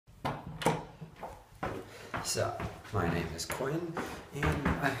So, my name is Quinn, and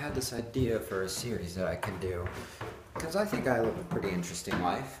I had this idea for a series that I can do, because I think I live a pretty interesting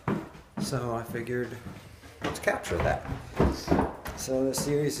life, so I figured, let's capture that. So the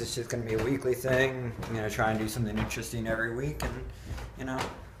series is just going to be a weekly thing. I'm going to try and do something interesting every week, and, you know,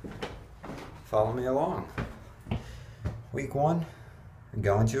 follow me along. Week 1, we're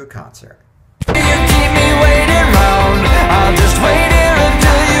going to a concert. You keep me waiting round. I'll just wait here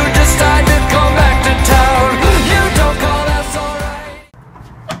until you decide to come back to town. You don't call us alright.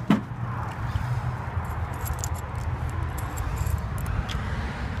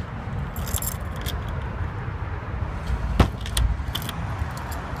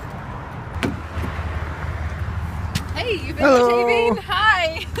 Hey, you've been Hello. videotaping?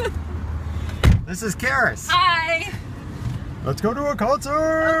 Hi. This is Karis. Hi. Let's go to a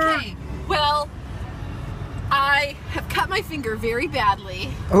concert. Okay. Well, I have cut my finger very badly,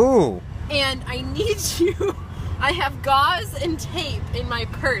 Ooh. and I need you. I have gauze and tape in my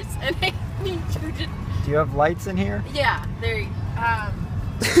purse, and I need you to. Do you have lights in here? Yeah, there. I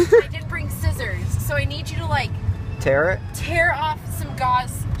didn't bring scissors, so I need you to like Tear it? tear off some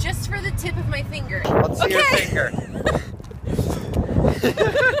gauze just for the tip of my finger. Let's see your Okay. finger.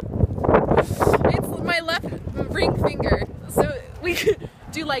 It's my left ring finger, so we could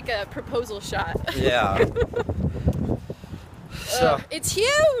do like a proposal shot. Yeah. So It's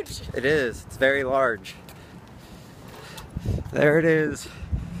huge! it is. It's very large. There it is.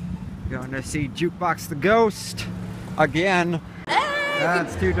 Going to see Jukebox the Ghost again.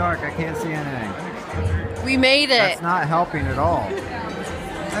 It's too dark. I can't see anything. We made it. That's not helping at all.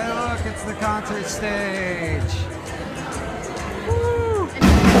 Hey, look! It's the concert stage. Woo.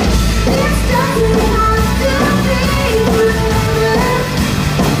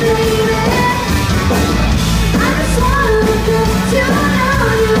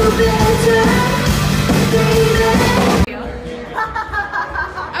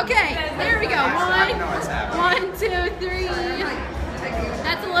 Okay, there we go. One, 2, 3.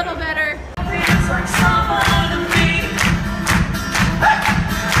 That's a little better.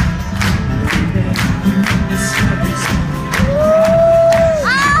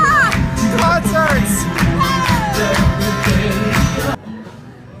 Concerts!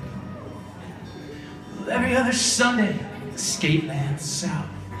 Every other Sunday, the skate land south.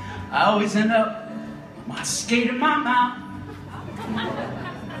 I always end up with my skate in my mouth.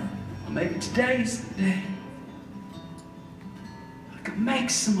 Well, maybe today's the day I could make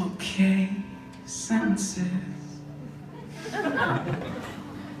some okay sentences. Now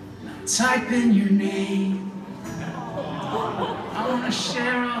type in your name. I want to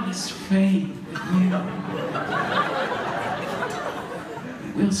share all this fame with you.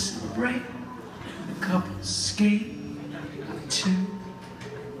 We'll celebrate. The couple skate too.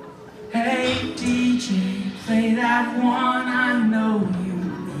 Hey DJ, play that one I know you know.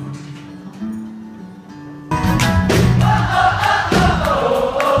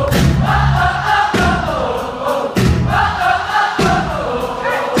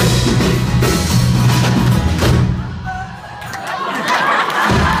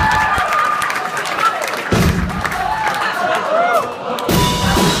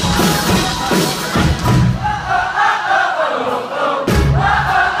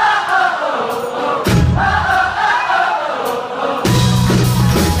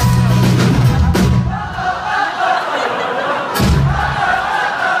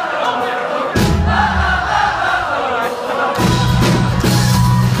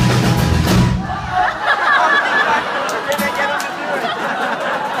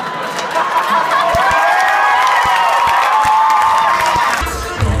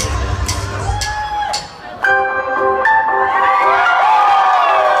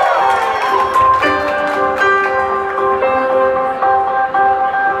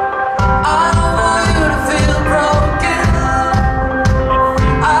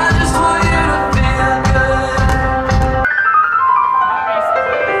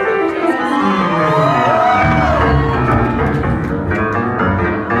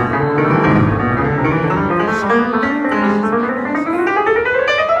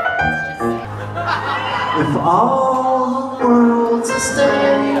 If all the world's a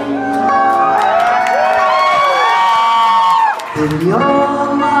stage, then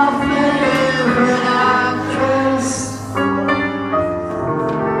you're my favorite actress.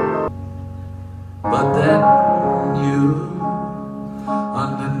 But then you,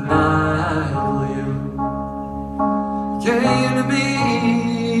 undeniable you, came to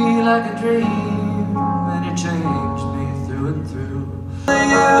me like a dream, and you changed me through and through.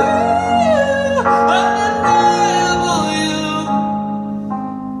 Undeniable you,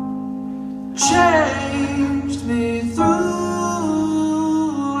 change me through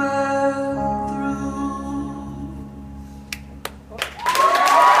and through.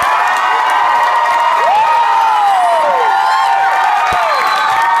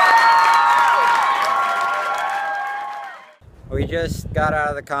 We just got out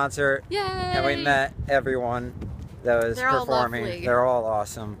of the concert. Yay! And we met everyone that was They're all performing. lovely. They're all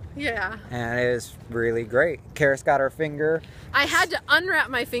awesome. Yeah. And it was really great. Karis got her finger. I had to unwrap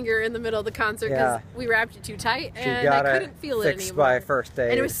my finger in the middle of the concert because Yeah. we wrapped it too tight She and got I it couldn't feel it fixed anymore. by first aid.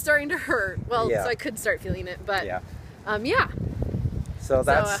 And it was starting to hurt. Well, Yeah. so I could start feeling it, but Yeah. yeah. So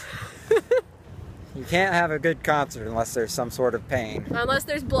that's... So, you can't have a good concert unless there's some sort of pain. unless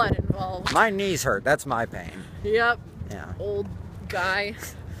there's blood involved. My knees hurt. That's my pain. Yep. Yeah. Old guy.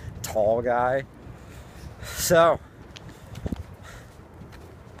 Tall guy. So...